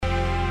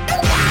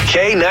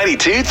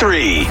K92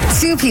 3.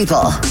 Two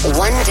people,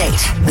 one date,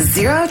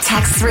 zero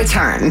texts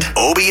returned.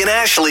 Obie and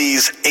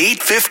Ashley's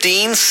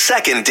 8:15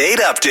 second date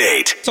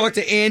update. Talk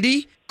to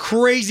Andy.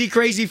 Crazy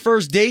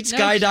first date, No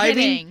skydiving.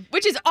 kidding.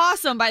 Which is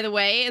awesome, by the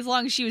way, as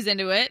long as she was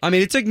into it. I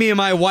mean, it took me and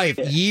my wife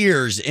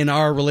years in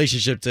our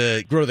relationship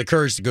to grow the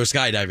courage to go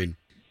skydiving.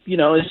 You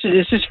know, it's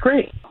just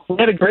great. We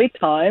had a great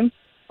time.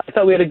 I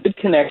thought we had a good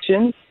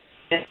connection,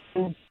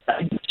 and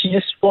she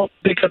just won't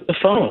pick up the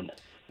phone.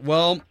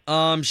 Well,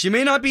 she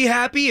may not be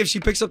happy if she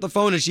picks up the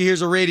phone and she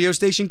hears a radio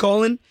station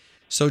calling.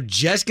 So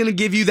just going to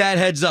give you that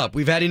heads up.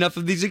 We've had enough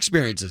of these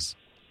experiences.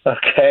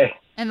 Okay.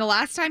 And the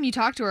last time you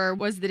talked to her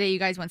was the day you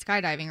guys went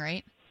skydiving,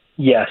 right?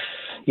 Yes,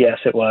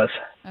 it was.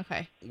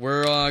 Okay.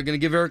 We're going to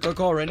give Erica a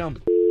call right now.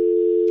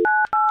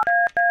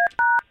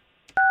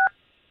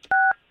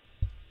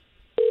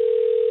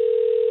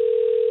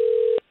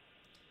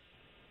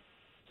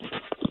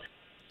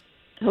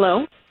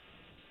 Hello,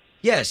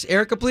 Yes,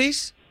 Erica,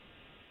 please.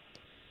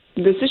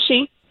 this is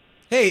she.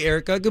 Hey,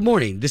 Erica. Good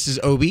morning. This is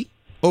Obie.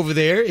 Over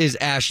there is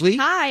Ashley.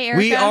 Hi, Erica.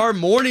 We are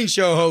morning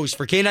show hosts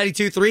for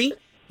K92.3,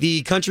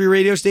 the country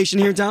radio station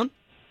here in town.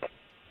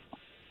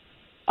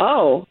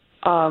 Oh,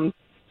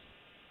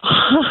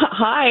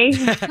 hi.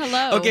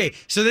 Hello. Okay,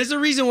 so there's a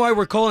reason why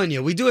we're calling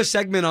you. We do a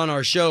segment on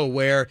our show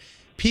where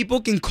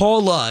people can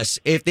call us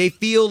if they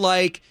feel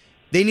like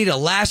they need a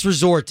last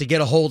resort to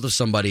get a hold of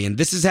somebody. And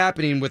this is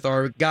happening with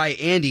our guy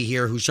Andy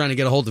here who's trying to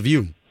get a hold of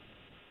you.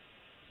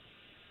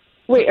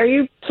 Wait, are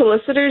you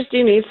solicitors? Do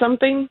you need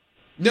something?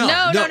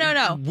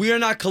 No. We are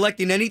not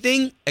collecting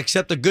anything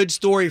except a good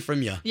story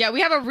from you. Yeah,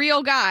 we have a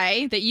real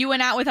guy that you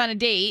went out with on a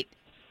date.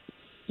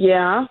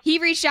 Yeah. He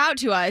reached out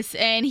to us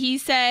and he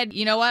said,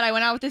 you know what? I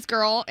went out with this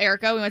girl,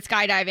 Erica. We went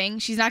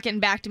skydiving. She's not getting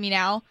back to me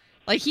now.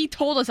 Like, he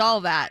told us all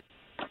of that.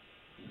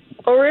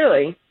 Oh,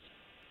 really?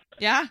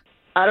 Yeah.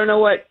 I don't know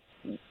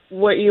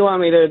what you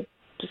want me to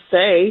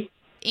say.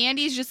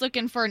 Andy's just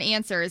looking for an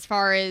answer as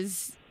far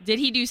as, did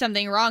he do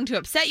something wrong to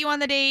upset you on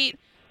the date?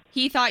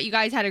 He thought you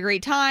guys had a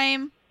great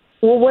time.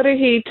 Well, what did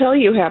he tell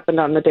you happened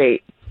on the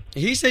date?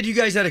 He said you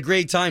guys had a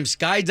great time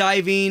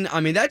skydiving. I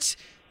mean, that's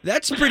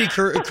pretty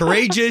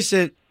courageous.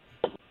 And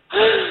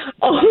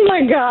Oh,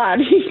 my God.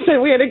 He said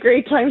we had a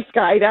great time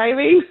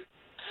skydiving?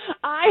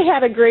 I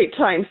had a great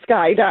time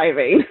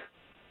skydiving.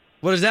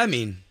 what does that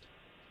mean?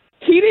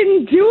 He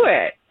didn't do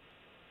it.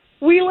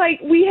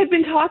 We had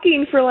been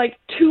talking for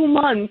 2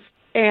 months,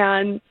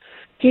 and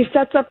he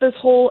sets up this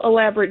whole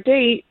elaborate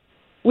date.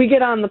 We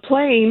get on the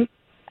plane,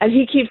 and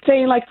he keeps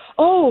saying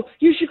oh,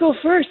 you should go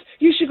first.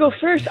 You should go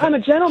first. I'm a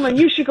gentleman.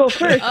 You should go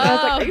first. And I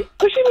was like, are you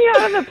pushing me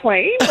out of the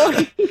plane?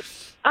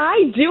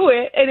 I do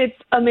it, and it's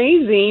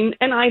amazing,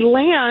 and I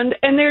land,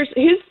 and there's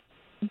his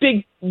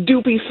big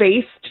doopy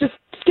face just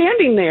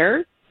standing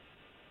there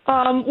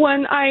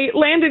when I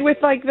landed with,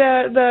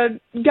 the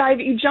guy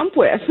that you jump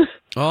with.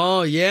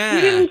 Oh, yeah.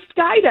 He didn't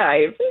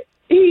skydive.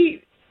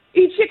 He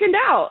chickened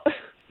out.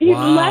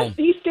 Wow.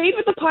 He stayed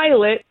with the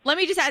pilot. Let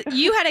me just ask,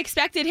 you had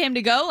expected him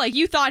to go? Like,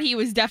 you thought he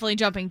was definitely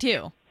jumping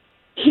too.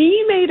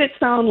 He made it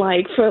sound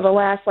like for the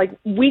last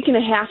week and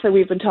a half that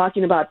we've been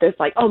talking about this,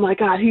 oh my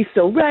God, he's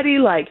so ready,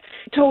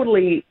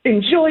 totally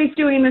enjoys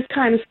doing this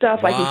kind of stuff,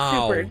 he's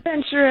Wow. super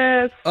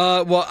adventurous.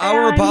 Well,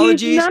 our And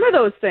apologies. he's none of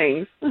those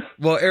things.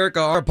 Well,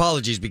 Erica, our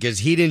apologies because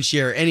he didn't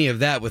share any of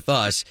that with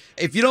us.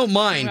 If you don't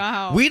mind,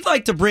 Wow. we'd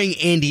like to bring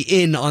Andy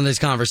in on this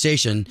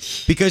conversation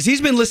because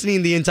he's been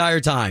listening the entire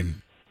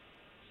time.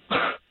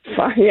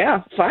 Fine,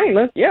 yeah, fine.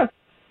 Yeah.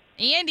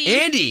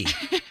 Andy.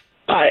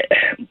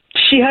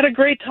 She had a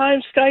great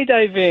time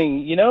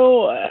skydiving. You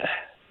know,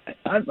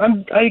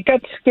 I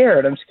got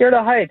scared. I'm scared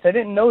of heights. I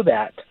didn't know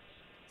that.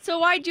 So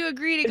why'd you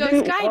agree to go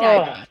didn't-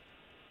 skydiving?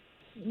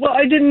 Well,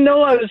 I didn't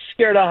know I was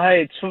scared of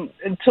heights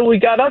until we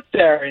got up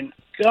there, and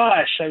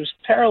gosh, I was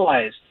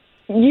paralyzed.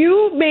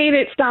 You made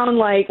it sound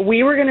like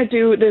we were going to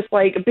do this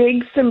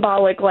big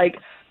symbolic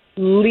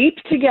leap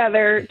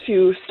together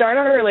to start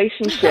our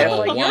relationship.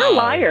 Oh, You're wow. a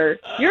liar.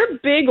 You're a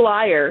big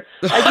liar.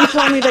 You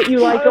told me that you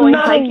like I'm going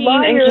not a hiking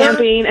and liar.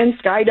 camping and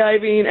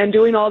skydiving and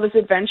doing all this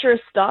adventurous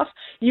stuff.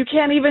 You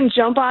can't even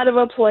jump out of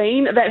a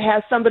plane that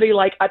has somebody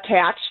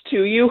attached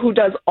to you who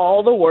does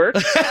all the work.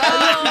 All you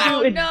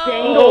have to do is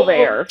dangle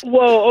there.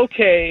 Whoa,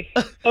 okay.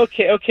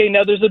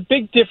 Now, there's a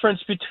big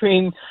difference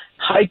between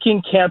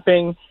hiking,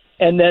 camping,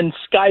 and then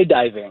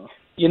skydiving.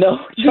 You know,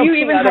 Do you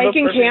even hike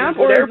and camp,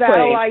 or is that a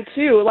airplane. lie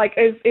too?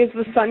 Is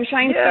the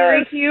sunshine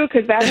theory to you?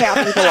 Because that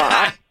happens a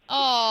lot.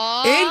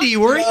 Aw. Andy,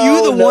 weren't No,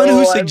 you the one who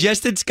I'm-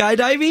 suggested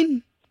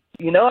skydiving?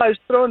 You know, I was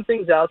throwing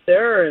things out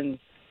there, and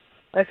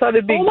I thought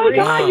it'd be Oh my great.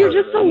 God, you're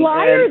just a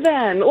liar And-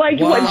 then. Wow.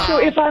 So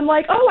if I'm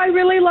I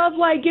really love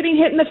getting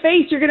hit in the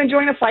face, you're going to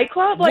join a fight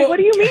club? Well, What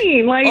do you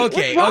mean? What's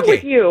wrong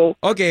with you?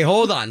 Okay,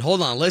 hold on.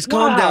 Let's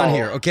calm down Wow.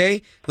 here,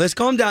 okay? Let's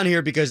calm down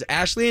here because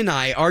Ashley and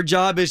I, our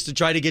job is to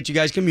try to get you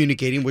guys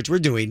communicating, which we're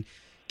doing.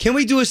 Can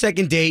we do a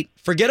second date?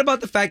 Forget about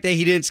the fact that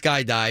he didn't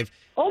skydive.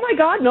 Oh my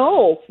God,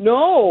 no.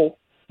 No?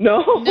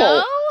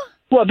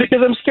 Well, because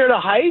I'm scared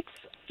of heights?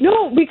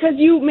 No, because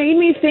you made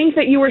me think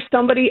that you were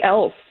somebody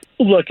else.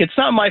 Look, it's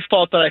not my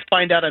fault that I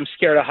find out I'm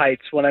scared of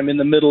heights when I'm in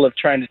the middle of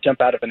trying to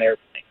jump out of an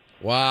airplane.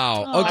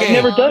 Wow. Okay. I've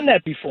never done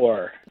that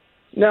before.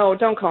 No,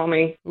 don't call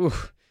me.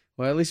 Oof.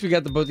 Well, at least we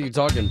got the both of you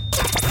talking.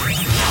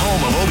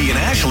 Home of Obie and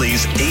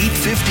Ashley's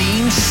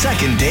 8:15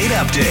 second date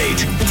update.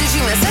 Did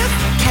you miss it?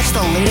 Catch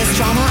the latest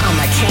drama on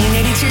the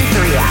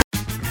K82-3 app.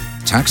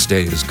 Tax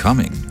day is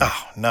coming.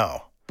 Oh,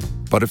 no.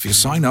 But if you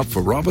sign up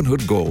for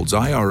Robinhood Gold's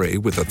IRA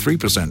with a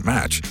 3%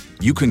 match,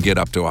 you can get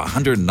up to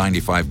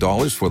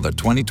 $195 for the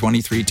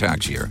 2023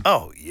 tax year.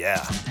 Oh,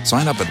 yeah.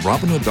 Sign up at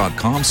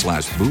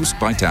Robinhood.com/boost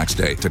by tax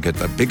day to get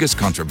the biggest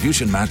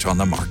contribution match on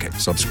the market.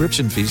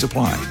 Subscription fees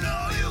apply.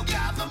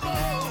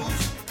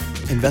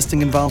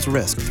 Investing involves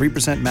risk.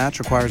 3% match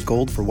requires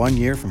gold for 1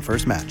 year from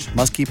first match.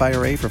 Must keep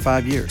IRA for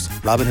 5 years.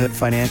 Robinhood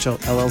Financial,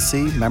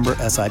 LLC, member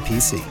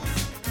SIPC.